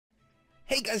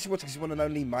Hey guys, you're watching this one and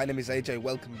only. My name is AJ.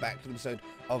 Welcome back to an episode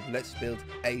of Let's Build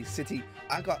a City.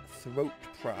 I got throat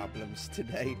problems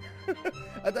today.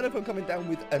 I don't know if I'm coming down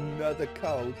with another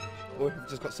cold or if I've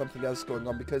just got something else going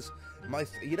on because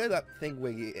you know that thing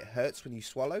where it hurts when you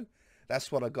swallow?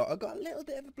 That's what I got. I got a little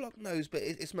bit of a blocked nose, but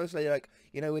it's mostly like,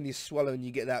 you know, when you swallow and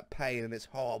you get that pain and it's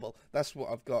horrible. That's what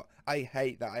I've got. I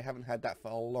hate that. I haven't had that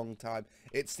for a long time.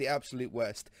 It's the absolute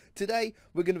worst. Today,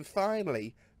 we're going to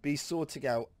finally be sorting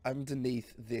out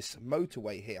underneath this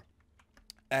motorway here.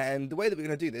 And the way that we're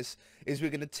going to do this is we're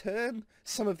going to turn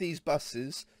some of these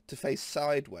buses to face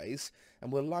sideways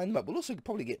and we'll line them up. We'll also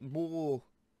probably get more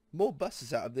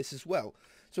buses out of this as well.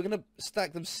 So we're going to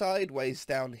stack them sideways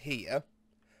down here.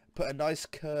 Put a nice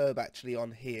curb actually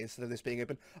on here instead of this being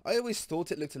open. I always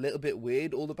thought it looked a little bit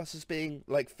weird, all the buses being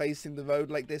like facing the road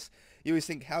like this. You always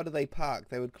think, how do they park?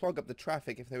 They would clog up the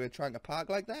traffic if they were trying to park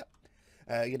like that.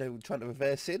 You know, trying to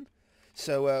reverse in.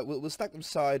 So we'll stack them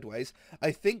sideways.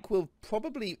 I think we'll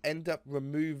probably end up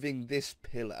removing this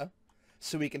pillar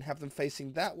so we can have them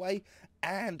facing that way,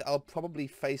 and I'll probably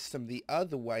face them the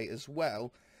other way as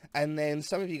well. And then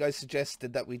some of you guys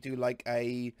suggested that we do like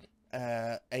a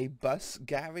bus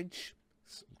garage,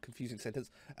 confusing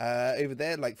sentence, over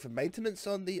there, like for maintenance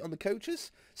on the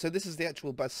coaches. So this is the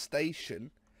actual bus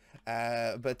station,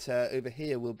 but over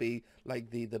here will be like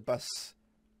the bus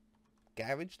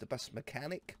garage, the bus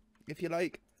mechanic, if you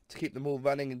like, to keep them all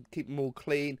running and keep them all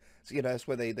clean. So, you know, that's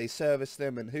where they service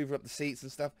them and hoover up the seats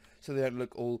and stuff, so they don't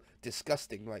look all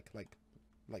disgusting like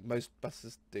most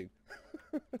buses do.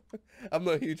 I'm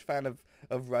not a huge fan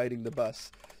of riding the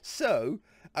bus. So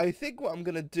I think what I'm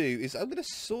going to do is I'm going to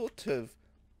sort of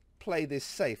play this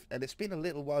safe. And it's been a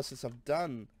little while since I've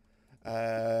done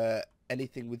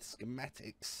anything with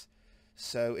schematics.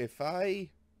 So if I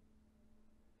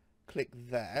click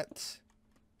that,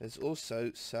 there's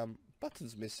also some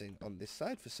buttons missing on this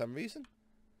side for some reason.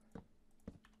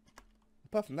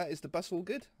 Apart from that, is the bus all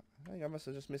good? I think I must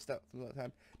have just missed out from that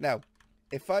time. Now,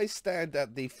 if I stand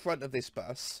at the front of this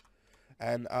bus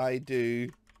and I do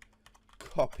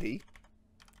copy,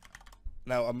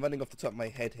 now I'm running off the top of my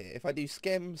head here. If I do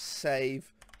schem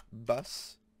save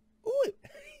bus, oh,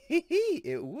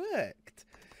 it worked.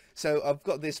 So I've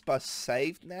got this bus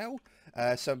saved now.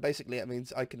 So basically that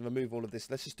means I can remove all of this.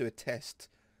 Let's just do a test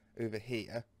over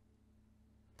here.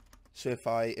 So if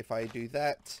I do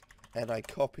that and I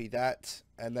copy that,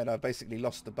 and then I've basically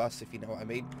lost the bus, if you know what I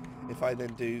mean. If I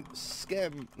then do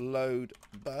schem load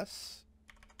bus,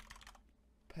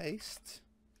 paste,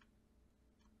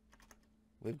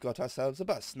 we've got ourselves a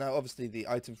bus. Now obviously the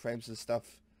item frames and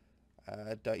stuff,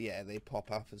 yeah, they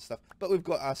pop up and stuff, but we've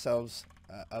got ourselves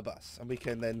a bus, and we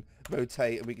can then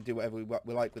rotate and we can do whatever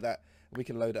we like with that, and we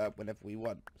can load it up whenever we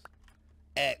want.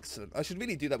 Excellent. I should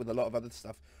really do that with a lot of other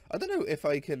stuff. I don't know if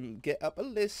I can get up a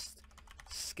list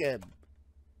schem.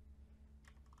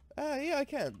 Yeah, I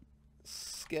can.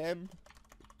 Schem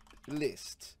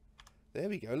list. There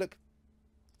we go. Look,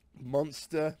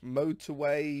 monster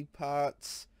motorway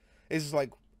parts. This is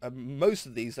like most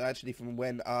of these are actually from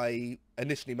when I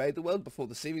initially made the world, before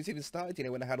the series even started. You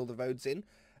know, when I had all the roads in.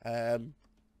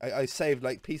 I saved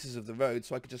like pieces of the road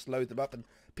so I could just load them up and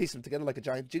piece them together like a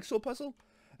giant jigsaw puzzle.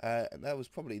 And that was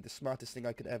probably the smartest thing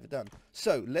I could have ever done.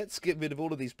 So let's get rid of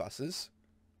all of these buses.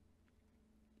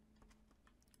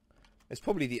 It's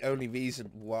probably the only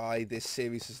reason why this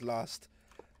series has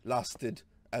lasted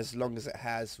as long as it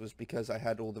has, was because I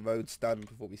had all the roads done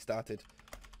before we started.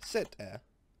 Set air.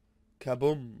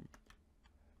 Kaboom.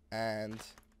 And,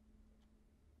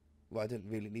 well, I didn't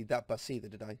really need that bus either,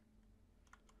 did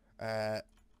I?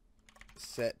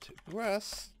 Set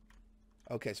grass.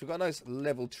 Okay, so we've got a nice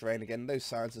level terrain again. Those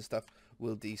signs and stuff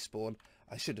will despawn.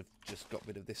 I should have just got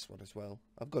rid of this one as well.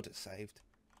 I've got it saved.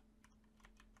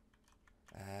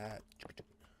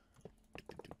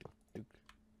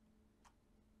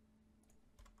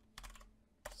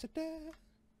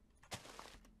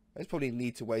 There's probably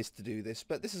neater ways to do this,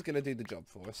 but this is going to do the job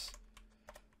for us.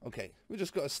 Okay, we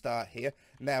just got to start here.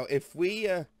 Now, if we...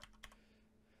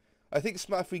 I think it's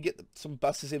smart if we get some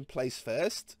buses in place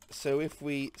first. So if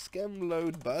we schem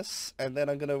load bus, and then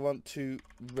I'm going to want to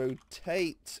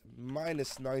rotate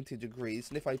minus 90 degrees.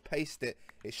 And if I paste it,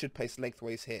 it should paste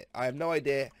lengthways here. I have no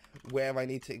idea where I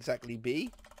need to exactly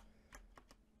be.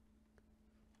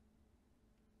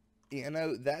 You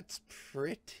know, that's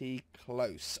pretty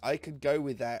close. I could go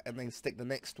with that and then stick the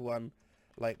next one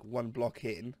like one block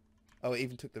in. Oh, it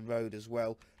even took the road as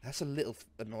well. That's a little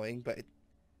annoying, but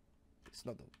it's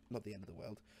not the end of the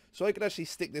world. So I could actually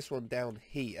stick this one down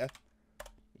here,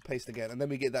 paste again, and then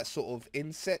we get that sort of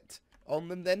inset on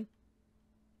them then.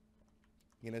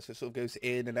 You know, so it sort of goes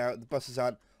in and out. The buses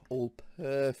aren't all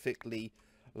perfectly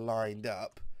lined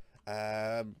up.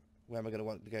 Where am I going to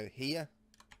want to go? Here.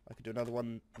 I could do another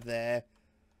one there.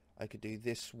 I could do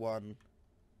this one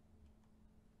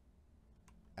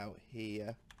out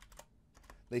here.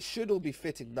 They should all be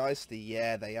fitting nicely.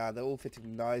 Yeah, they are. They're all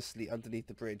fitting nicely underneath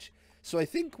the bridge. So I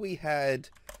think we had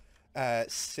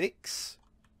 6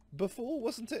 before,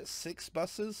 wasn't it? 6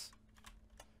 buses.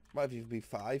 Might have even been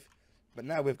 5. But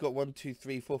now we've got 1, 2,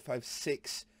 3, 4, 5,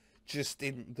 6 just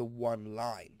in the one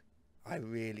line. I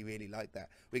really, really like that.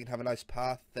 We can have a nice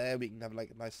path there. We can have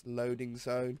like a nice loading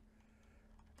zone.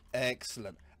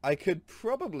 Excellent. I could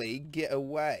probably get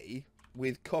away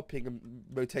with copying and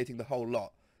rotating the whole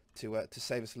lot to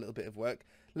save us a little bit of work.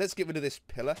 Let's get rid of this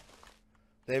pillar.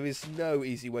 There is no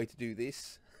easy way to do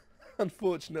this,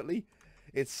 unfortunately.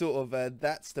 It's sort of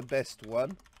that's the best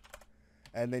one,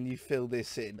 and then you fill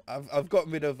this in. I've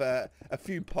gotten rid of a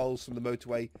few poles from the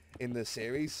motorway in the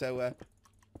series, so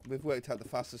we've worked out the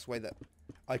fastest way that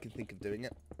I can think of doing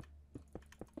it.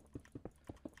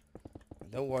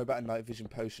 Don't worry about a night vision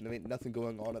potion. I mean, nothing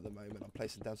going on at the moment. I'm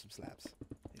placing down some slabs.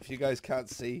 If you guys can't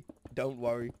see, don't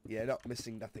worry. You're not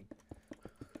missing nothing.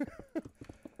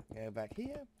 Go back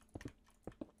here.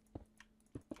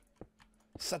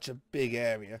 Such a big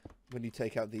area when you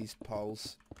take out these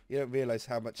poles. You don't realise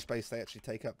how much space they actually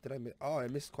take up. Did I miss? Oh, I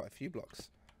missed quite a few blocks.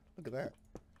 Look at that.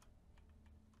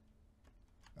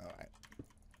 Alright.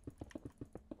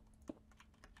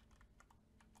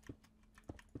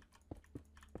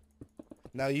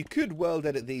 Now you could world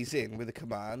edit these in with the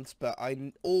commands, but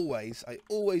I always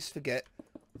forget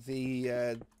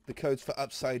the codes for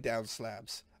upside down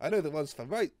slabs. I know the ones for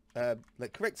right,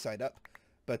 like correct side up,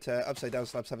 but upside down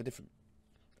slabs have a different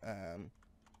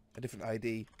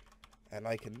ID, and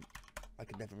I can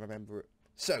never remember it.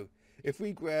 So if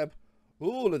we grab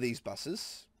all of these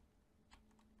buses,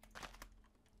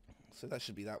 so that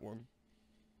should be that one,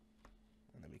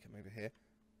 and then we come over here.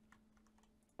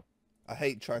 I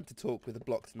hate trying to talk with a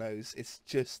blocked nose. It's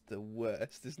just the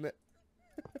worst, isn't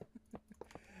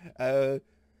it?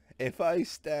 If I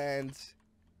stand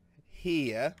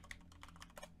here,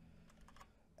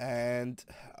 and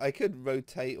I could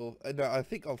rotate, or no, I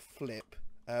think I'll flip.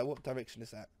 What direction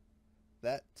is that?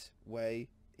 That way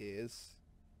is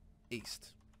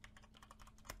east.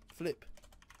 Flip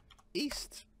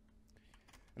east.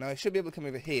 Now I should be able to come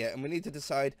over here, and we need to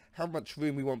decide how much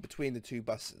room we want between the two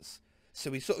buses. So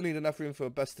we sort of need enough room for a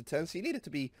bus to turn. So you need it to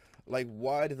be like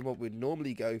wider than what we'd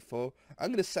normally go for. I'm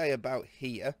going to say about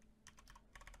here.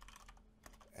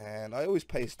 And I always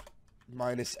paste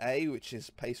 -A, which is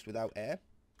paste without air.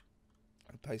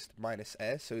 I paste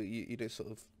 -air, so you don't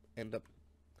sort of end up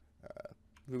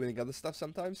ruining other stuff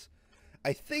sometimes.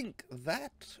 I think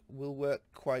that will work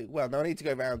quite well. Now I need to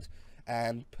go around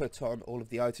and put on all of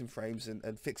the item frames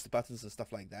and fix the buttons and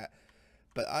stuff like that.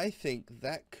 But I think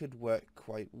that could work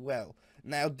quite well.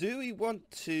 Now, do we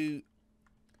want to...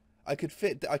 I could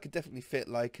definitely fit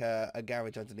like a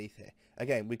garage underneath here.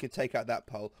 Again, we could take out that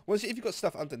pole. Once, if you've got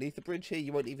stuff underneath the bridge here,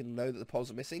 you won't even know that the poles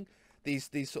are missing. These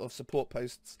sort of support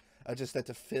posts are just there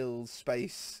to fill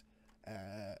space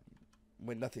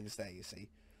when nothing's there, you see.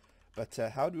 But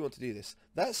how do we want to do this?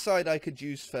 That side I could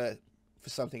use for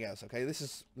something else, okay? This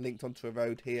is linked onto a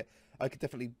road here. I could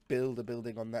definitely build a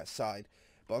building on that side.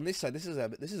 But on this side, this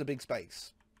is a big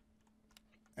space.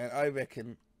 And I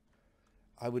reckon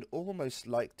I would almost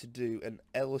like to do an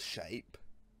L-shape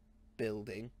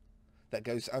building that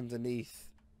goes underneath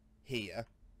here.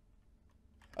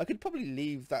 I could probably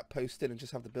leave that post in and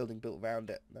just have the building built around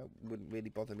it. That wouldn't really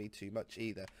bother me too much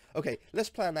either. Okay, let's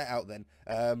plan that out then.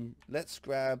 Let's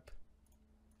grab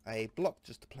a block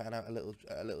just to plan out a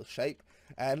little shape.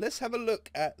 And let's have a look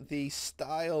at the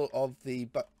style of the...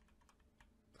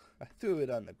 I threw it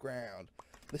on the ground.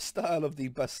 The style of the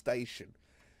bus station.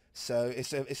 So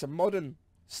it's a modern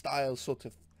style sort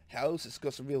of house. It's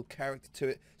got some real character to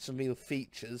it, some real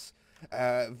features.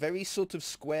 Very sort of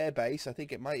square base. I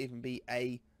think it might even be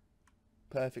a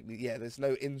perfectly... Yeah, there's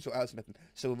no ins or outs or nothing.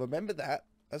 So remember that.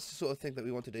 That's the sort of thing that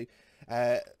we want to do.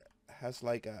 Has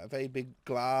like a very big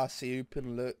glassy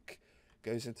open look.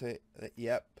 Goes into it.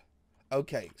 Yep.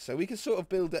 Okay, so we can sort of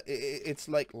build it. It's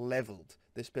like leveled.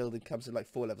 This building comes in like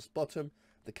 4 levels. Bottom,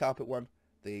 the carpet one,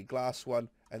 the glass one,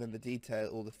 and then the detail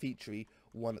or the featurey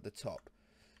one at the top.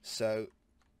 So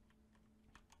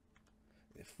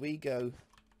if we go,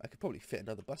 I could probably fit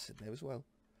another bus in there as well.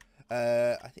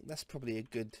 I think that's probably a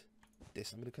good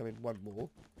distance. I'm going to come in one more.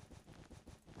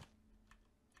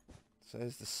 So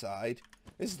there's the side.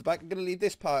 This is the back. I'm going to leave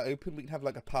this part open. We can have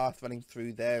like a path running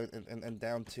through there and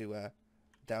down to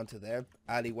there.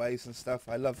 Alleyways and stuff.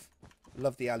 I love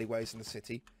the alleyways in the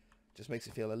city. Just makes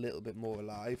it feel a little bit more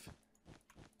alive.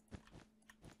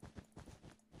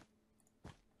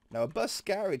 Now, a bus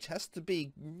garage has to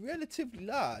be relatively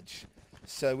large,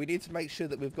 so we need to make sure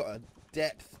that we've got a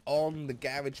depth on the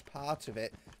garage part of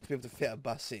it to be able to fit a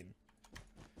bus in.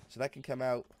 So that can come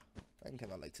out,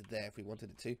 like to there if we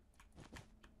wanted it to.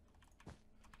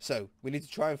 So we need to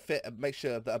try and make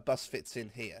sure that a bus fits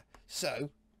in here. So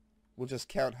we'll just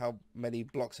count how many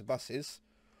blocks a bus is.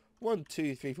 1,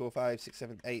 2, 3, 4, 5, 6,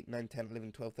 7, 8, 9, 10,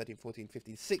 11, 12, 13, 14,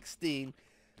 15, 16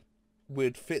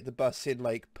 would fit the bus in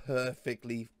like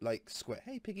perfectly like square.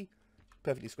 Hey piggy,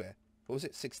 perfectly square. What was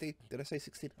it? 16? Did I say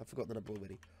 16? I've forgotten the number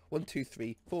already. 1, 2,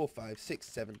 3, 4, 5, 6,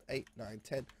 7, 8, 9,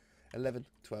 10, 11,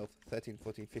 12, 13,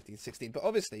 14, 15, 16. But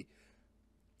obviously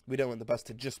we don't want the bus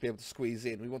to just be able to squeeze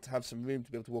in. We want to have some room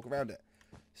to be able to walk around it.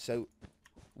 So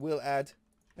we'll add,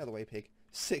 the other way pig,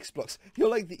 6 blocks.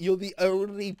 You're the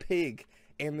only pig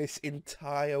in this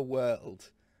entire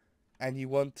world, and you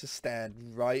want to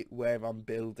stand right where I'm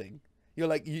building. You're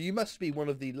like, you must be one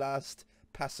of the last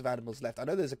passive animals left. I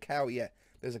know there's a cow, yeah.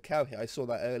 There's a cow here. I saw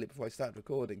that earlier before I started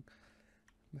recording.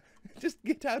 Just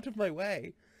get out of my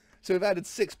way. So we've added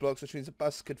 6 blocks, which means a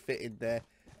bus could fit in there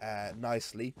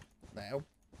nicely now.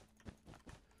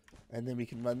 And then we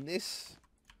can run this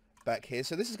back here.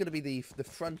 So this is going to be the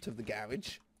front of the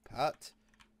garage part.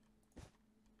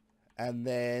 And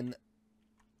then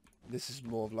this is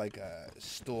more of like a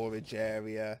storage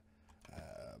area,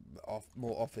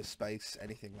 more office space,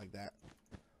 anything like that.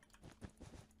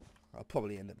 I'll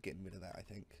probably end up getting rid of that, I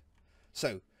think.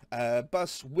 So,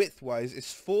 bus width-wise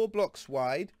is 4 blocks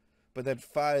wide, but then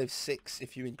 5, 6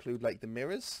 if you include like the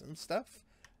mirrors and stuff,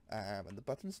 and the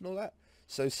buttons and all that.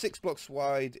 So 6 blocks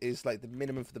wide is like the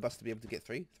minimum for the bus to be able to get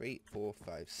through. 3, 4,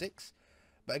 5, 6.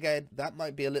 But again, that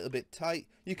might be a little bit tight.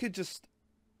 You could just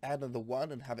add another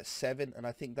 1 and have it 7, and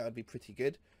I think that would be pretty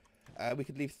good. We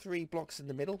could leave 3 blocks in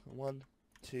the middle. 1,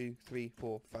 2, 3,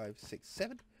 4, 5, 6,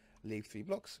 7. Leave 3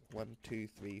 blocks. 1, 2,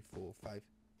 3, 4, 5,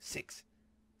 6,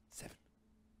 7.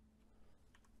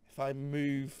 If I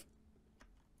move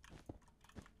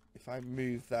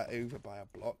that over by a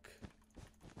block,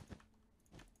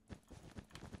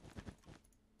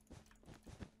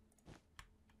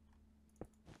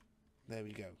 there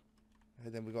we go.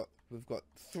 And then we've got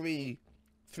three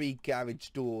garage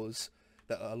doors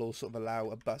that will all sort of allow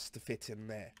a bus to fit in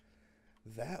there.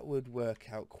 That would work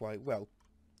out quite well.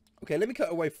 Okay, let me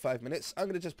cut away for 5 minutes. I'm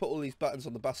going to just put all these buttons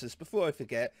on the buses before I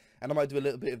forget, and I might do a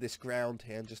little bit of this ground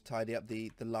here and just tidy up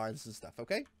the lines and stuff,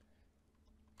 okay?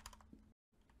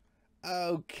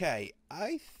 Okay,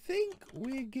 I think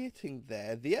we're getting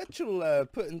there. The actual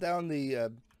putting down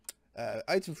the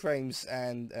item frames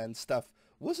and stuff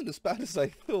wasn't as bad as I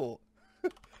thought.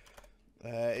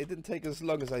 It didn't take as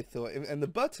long as I thought. And the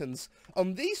buttons,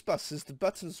 on these buses, the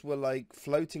buttons were like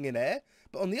floating in air.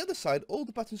 But on the other side, all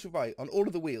the buttons were right, on all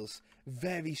of the wheels.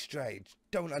 Very strange.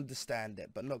 Don't understand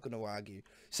it, but not going to argue.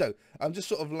 So, I'm just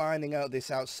sort of lining out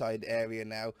this outside area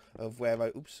now of where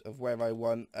I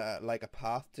want like a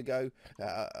path to go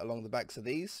along the backs of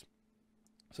these.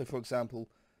 So, for example,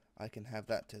 I can have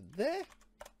that to there.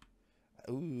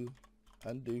 Ooh,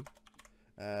 undo.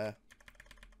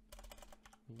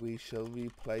 We shall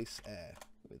replace air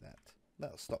with that.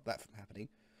 That'll stop that from happening.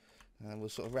 And we'll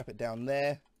sort of wrap it down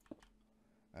there.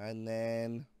 And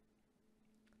then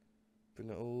bring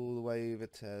it all the way over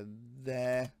to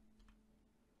there.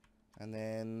 And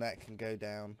then that can go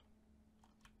down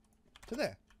to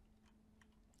there.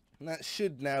 And that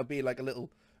should now be like a little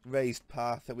raised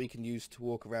path that we can use to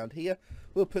walk around here.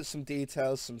 We'll put some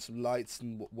details, some lights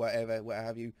and whatever, what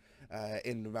have you,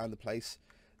 in and around the place.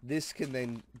 This can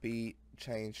then be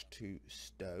changed to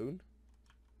stone.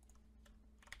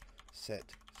 Set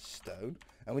stone.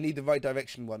 And we need the right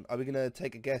direction one. Are we going to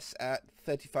take a guess at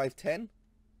 3510?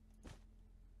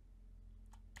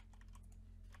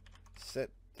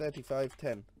 Set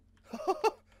 3510.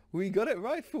 We got it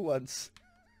right for once.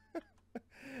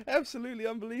 Absolutely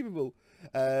unbelievable.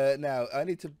 Now, I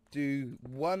need to do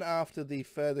one after the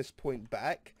furthest point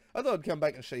back. I thought I'd come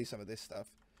back and show you some of this stuff,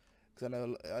 because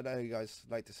I know you guys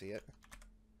like to see it.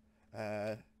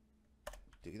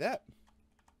 Do that.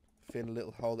 Fill a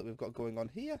little hole that we've got going on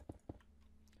here.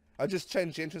 I just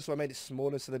changed the entrance, so I made it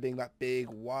smaller instead of being that big,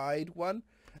 wide one.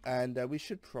 And we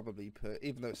should probably put,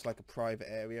 even though it's like a private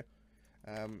area,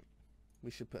 we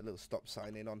should put a little stop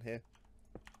sign in on here.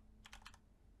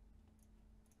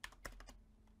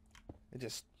 It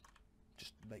just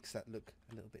makes that look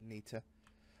a little bit neater.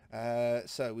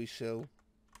 So we shall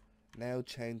now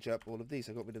change up all of these.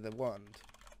 I got rid of the wand,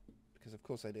 because of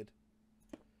course I did.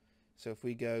 So if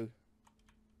we go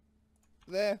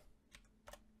there,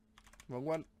 wrong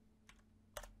one,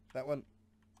 that one.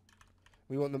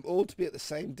 We want them all to be at the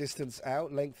same distance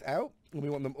out, length out, and we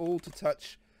want them all to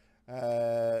touch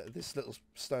this little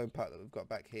stone part that we've got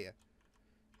back here.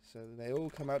 So they all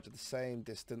come out to the same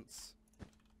distance.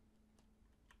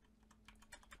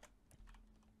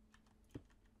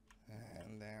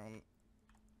 And down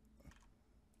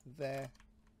there.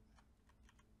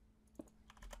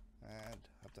 And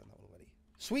I've done that already.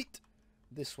 Sweet!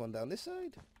 This one down this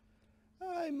side.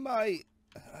 I might...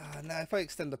 now if I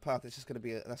extend the path, it's just going to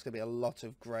be that's going to be a lot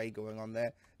of grey going on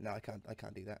there. No, I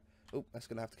can't do that. Oh, that's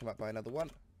going to have to come up by another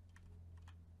one.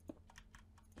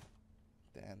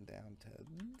 Then down to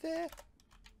there.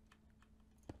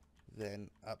 Then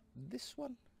up this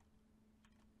one.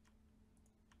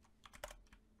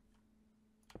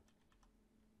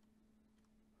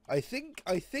 I think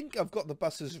I've got the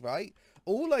buses right.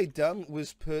 All I done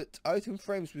was put item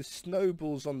frames with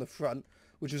snowballs on the front,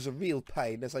 which was a real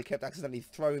pain as I kept accidentally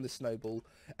throwing the snowball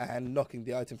and knocking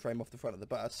the item frame off the front of the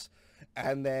bus.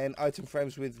 And then item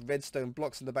frames with redstone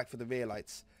blocks in the back for the rear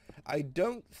lights. I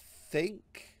don't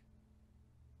think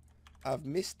I've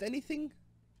missed anything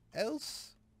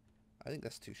else. I think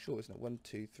that's too short, isn't it? 1,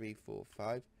 2, 3, 4,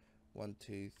 5. 1,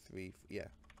 2, 3, yeah.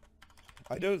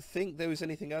 I don't think there was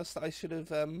anything else that I should have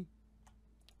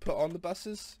put on the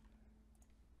buses.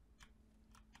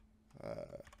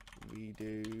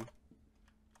 Redo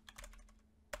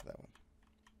that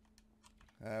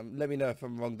one. Let me know if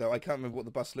I'm wrong though. I can't remember what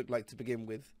the bus looked like to begin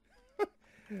with.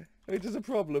 Which is a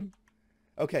problem.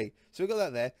 Okay, so we've got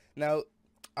that there. Now,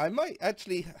 I might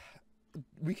actually...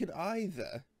 We could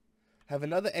either have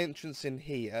another entrance in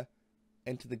here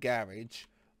into the garage,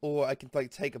 or I could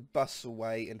like take a bus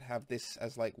away and have this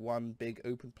as like one big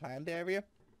open planned area.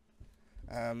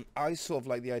 I sort of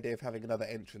like the idea of having another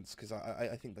entrance because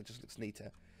I think that just looks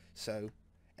neater. So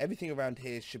everything around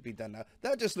here should be done now.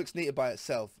 That just looks neater by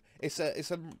itself. It's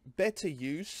a better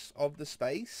use of the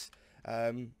space.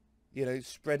 You know,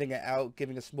 spreading it out,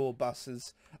 giving us more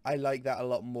buses. I like that a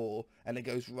lot more, and it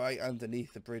goes right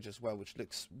underneath the bridge as well, which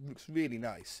looks really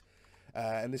nice.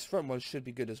 And this front one should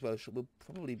be good as well. We'll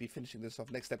probably be finishing this off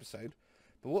next episode.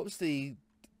 But what was the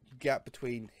gap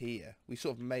between here? We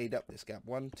sort of made up this gap.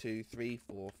 1, 2, 3,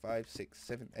 4, 5, 6,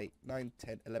 7, 8, 9,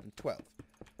 10, 11, 12.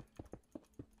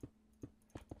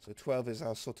 So 12 is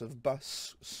our sort of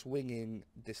bus swinging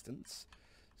distance.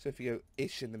 So if you go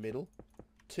ish in the middle,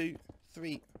 2,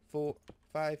 3, 4,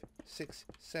 5, 6,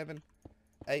 7,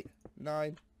 8,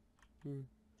 9,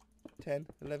 10,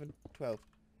 11, 12.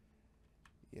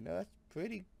 You know, that's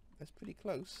pretty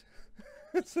close.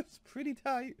 That's pretty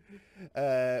tight.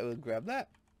 We'll grab that.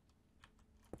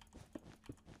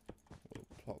 We'll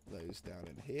plop those down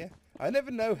in here. I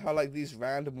never know how like these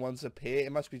random ones appear.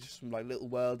 It must be just from like little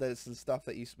world edits and stuff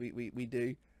that we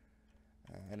do.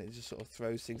 And it just sort of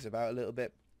throws things about a little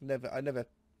bit. I never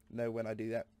know when I do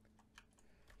that.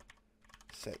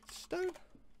 Set stone.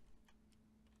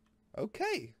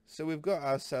 Okay, so we've got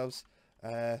ourselves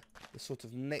the sort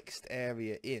of next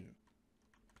area in.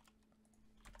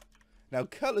 Now,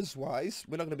 colours-wise,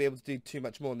 we're not going to be able to do too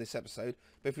much more in this episode,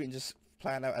 but if we can just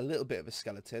plan out a little bit of a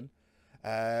skeleton,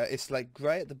 it's like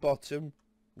grey at the bottom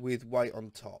with white on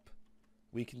top.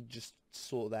 We can just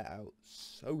sort that out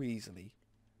so easily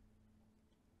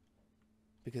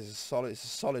because it's a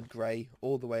solid grey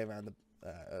all the way around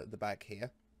the back here.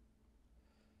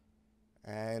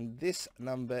 And this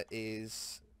number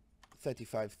is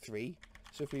 35.3.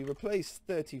 So if we replace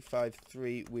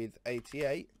 35.3 with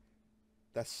 88,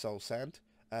 that's soul sand.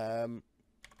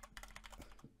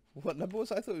 What number was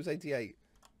it? I thought it was 88.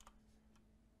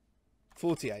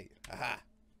 48. Aha.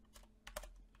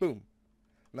 Boom.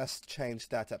 Let's change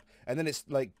that up. And then it's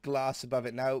like glass above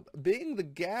it. Now, being the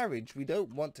garage, we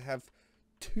don't want to have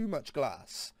too much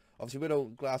glass. Obviously, we don't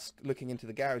want glass looking into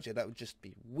the garage here. That would just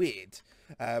be weird.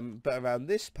 But around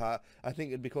this part, I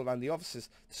think it'd be cool around the offices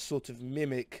to sort of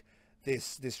mimic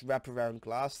this wraparound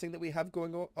glass thing that we have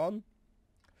going on.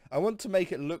 I want to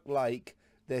make it look like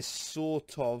they're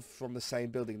sort of from the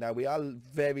same building. Now, we are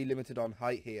very limited on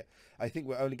height here. I think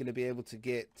we're only going to be able to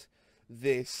get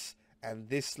this and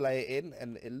this layer in,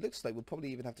 and it looks like we'll probably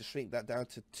even have to shrink that down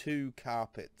to 2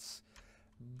 carpets.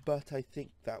 But I think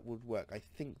that would work. I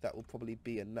think that will probably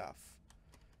be enough.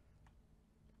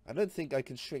 I don't think I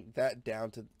can shrink that down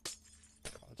to...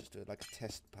 I'll just do it like a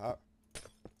test part.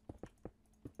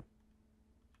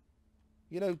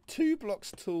 You know, 2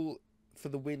 blocks tall for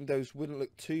the windows wouldn't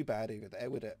look too bad over there,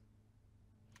 would it?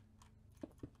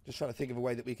 Just trying to think of a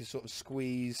way that we can sort of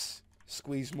squeeze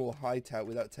more height out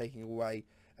without taking away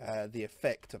the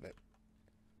effect of it.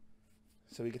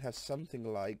 So we could have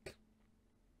something like...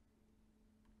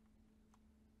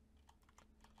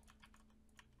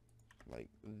 like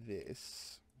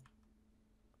this.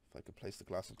 If I could place the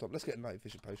glass on top. Let's get a night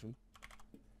vision potion.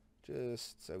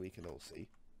 Just so we can all see.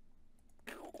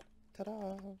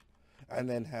 Ta-da! And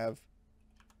then have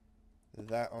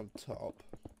that on top.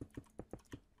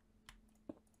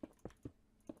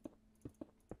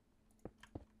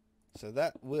 So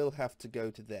that will have to go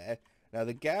to there. Now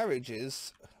the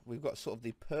garages, we've got sort of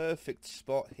the perfect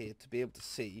spot here to be able to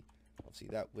see. Obviously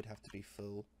that would have to be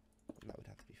full. That would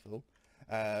have to be full.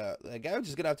 The garage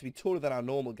is going to have to be taller than our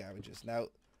normal garages. Now,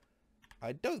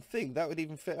 I don't think that would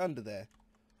even fit under there.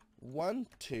 1,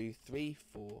 2, 3,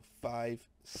 4, 5,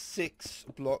 6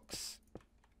 blocks.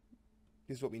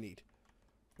 Here's what we need.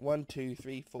 1, 2,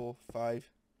 3, 4, 5,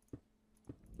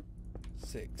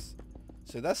 6.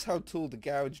 So that's how tall the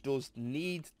garage doors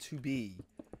need to be.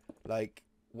 Like,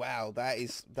 wow, that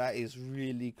is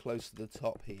really close to the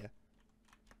top here.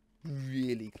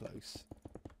 Really close.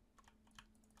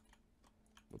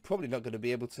 We're probably not going to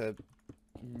be able to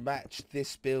match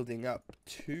this building up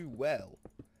too well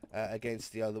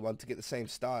against the other one to get the same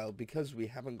style, because we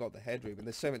haven't got the headroom and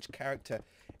there's so much character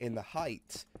in the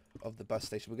height of the bus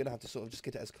station. We're going to have to sort of just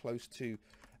get it as close to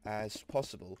as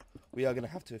possible. We are going to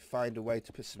have to find a way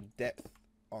to put some depth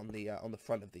on the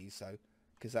front of these, so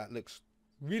because that looks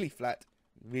really flat,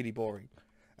 really boring.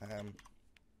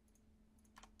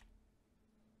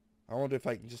 I wonder if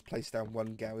I can just place down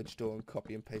one garage door and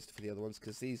copy and paste for the other ones,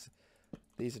 because these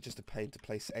are just a pain to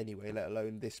place anyway, let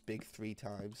alone this big 3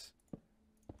 times.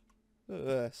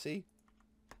 See?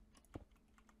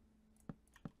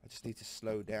 I just need to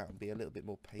slow down, be a little bit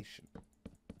more patient.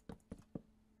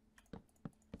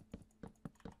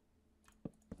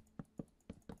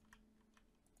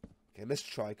 Okay, let's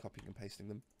try copying and pasting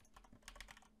them.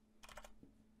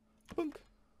 Bunk.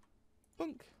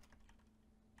 Bunk.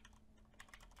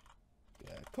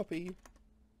 Copy.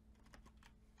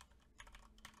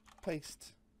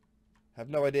 Paste. Have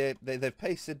no idea. They've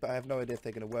pasted, but I have no idea if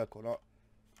they're going to work or not.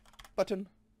 Button.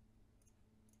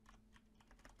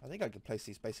 I think I can place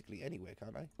these basically anywhere,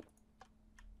 can't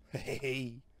I?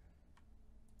 Hey.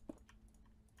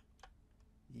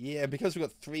 Yeah, because we've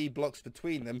got 3 blocks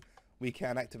between them, we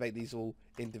can activate these all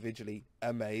individually.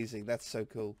 Amazing. That's so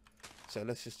cool. So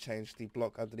let's just change the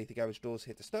block underneath the garage doors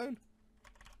here to stone.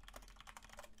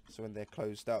 So when they're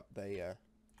closed up, they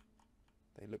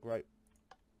look right.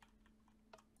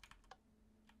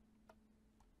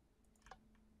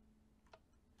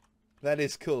 That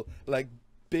is cool. Like,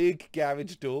 big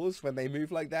garage doors, when they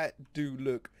move like that, do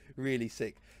look really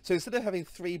sick. So instead of having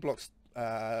 3 blocks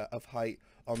of height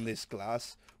on this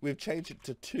glass, we've changed it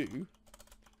to 2.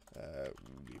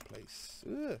 Replace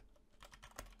with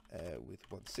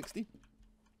 160.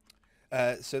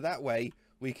 So that way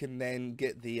we can then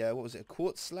get the what was it,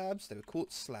 quartz slabs? They were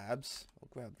quartz slabs. I'll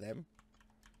grab them.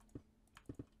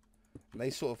 And they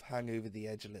sort of hang over the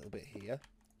edge a little bit here.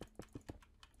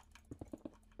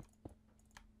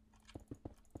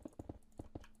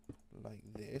 Like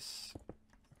this.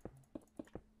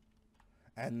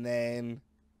 And then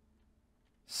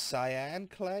cyan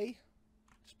clay.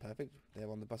 It's perfect. They're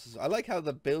on the buses. I like how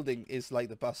the building is like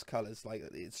the bus colours. Like,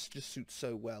 it just suits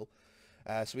so well.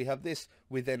 So we have this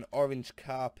with an orange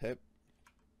carpet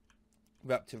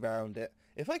wrapped around it.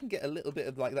 If I can get a little bit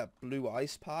of like that blue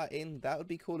ice part in, that would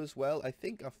be cool as well. I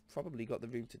think I've probably got the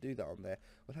room to do that on there.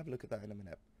 We'll have a look at that in a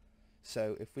minute.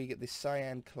 So if we get this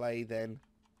cyan clay, then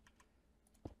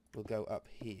we'll go up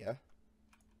here.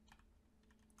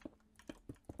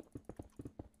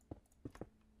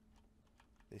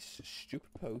 This stupid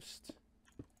post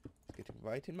is getting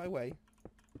right in my way.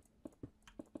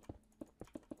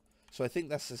 So I think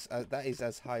that's that is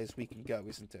as high as we can go,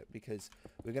 isn't it? Because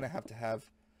we're going to have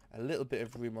a little bit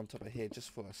of room on top of here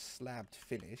just for a slabbed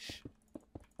finish.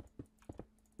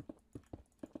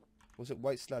 Was it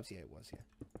white slabs? Yeah, it was, yeah.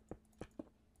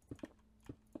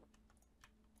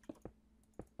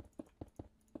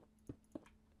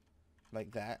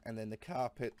 Like that, and then the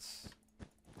carpets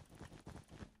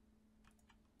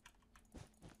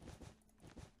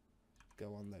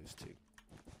go on those 2.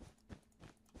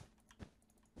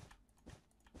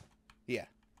 Yeah,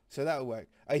 so that'll work.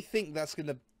 I think that's going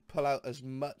to pull out as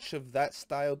much of that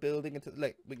style building into,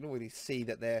 like, we can already see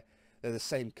that they're the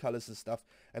same colours and stuff.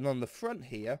 And on the front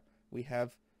here, we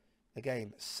have,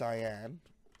 again, cyan.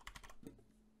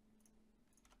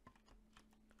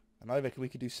 And I reckon we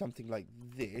could do something like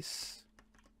this.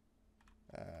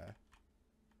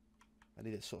 I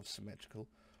need it sort of symmetrical.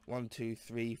 1, 2,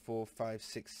 3, 4, 5,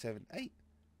 6, 7, 8.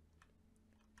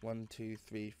 1, 2,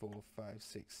 3, 4, 5,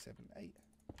 6, 7, 8.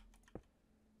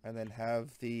 And then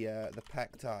have the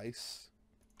packed ice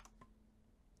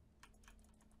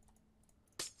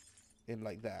in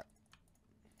like that.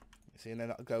 See, and then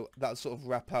that'll go, that'll sort of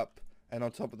wrap up and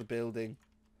on top of the building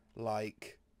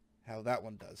like how that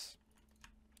one does.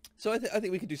 So I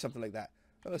think we could do something like that.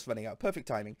 Oh, it's running out. Perfect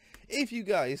timing. If you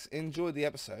guys enjoyed the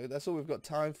episode, that's all we've got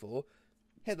time for.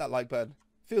 Hit that like button.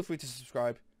 Feel free to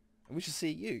subscribe. And we shall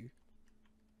see you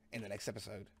in the next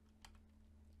episode.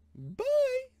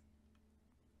 Bye!